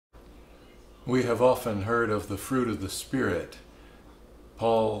We have often heard of the fruit of the Spirit.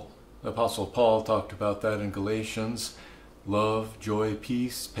 The Apostle Paul talked about that in Galatians. Love, joy,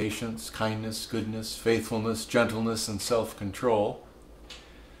 peace, patience, kindness, goodness, faithfulness, gentleness, and self-control.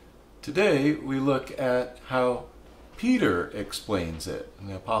 Today we look at how Peter explains it. And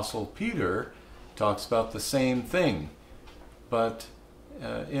the Apostle Peter talks about the same thing, but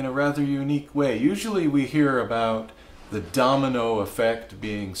in a rather unique way. Usually we hear about the domino effect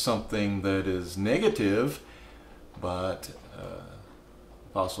being something that is negative, but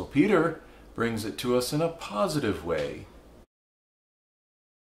Apostle Peter brings it to us in a positive way.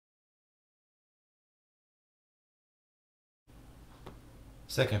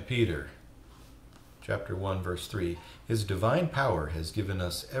 Second Peter chapter 1 verse 3, His divine power has given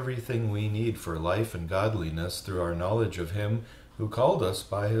us everything we need for life and godliness through our knowledge of Him who called us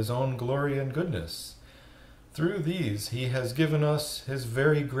by His own glory and goodness. Through these He has given us His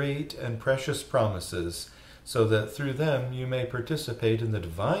very great and precious promises, so that through them you may participate in the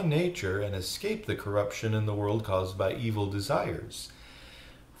divine nature and escape the corruption in the world caused by evil desires.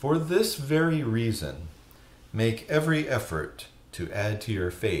 For this very reason, make every effort to add to your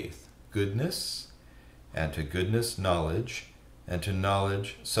faith goodness, and to goodness knowledge, and to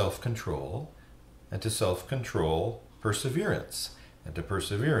knowledge self-control, and to self-control perseverance, and to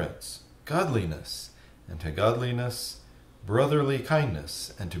perseverance godliness, and to godliness brotherly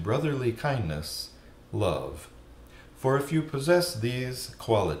kindness, and to brotherly kindness love. For if you possess these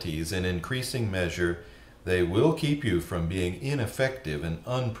qualities in increasing measure, they will keep you from being ineffective and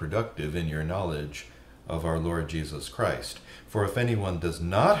unproductive in your knowledge of our Lord Jesus Christ. For if anyone does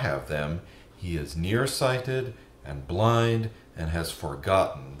not have them, he is nearsighted and blind and has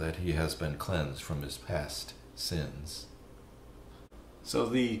forgotten that he has been cleansed from his past sins. So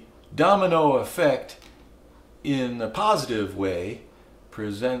the domino effect in a positive way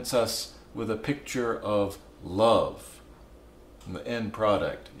presents us with a picture of love. And the end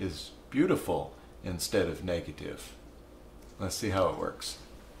product is beautiful instead of negative. Let's see how it works.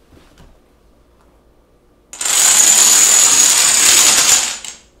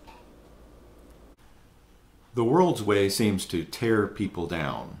 The world's way seems to tear people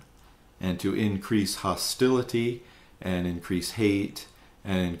down and to increase hostility and increase hate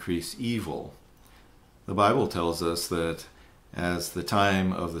and increase evil. The Bible tells us that as the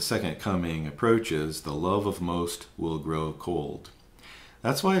time of the second coming approaches, the love of most will grow cold.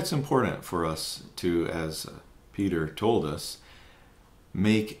 That's why it's important for us to, as Peter told us,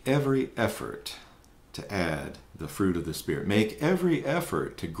 make every effort to add the fruit of the Spirit. Make every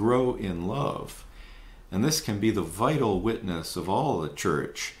effort to grow in love. And this can be the vital witness of all the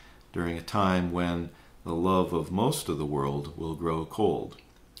church during a time when the love of most of the world will grow cold.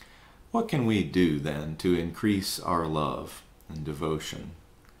 What can we do then to increase our love and devotion?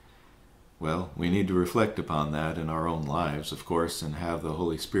 Well, we need to reflect upon that in our own lives, of course, and have the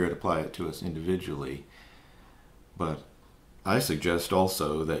Holy Spirit apply it to us individually. But I suggest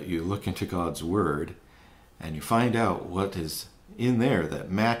also that you look into God's Word and you find out what is in there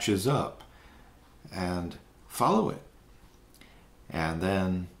that matches up, and follow it. And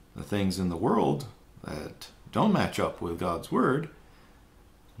then the things in the world that don't match up with God's Word,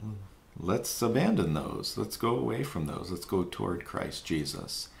 let's abandon those. Let's go away from those. Let's go toward Christ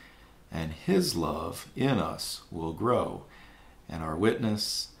Jesus. And His love in us will grow, and our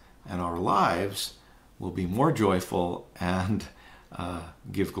witness and our lives will be more joyful and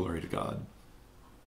give glory to God.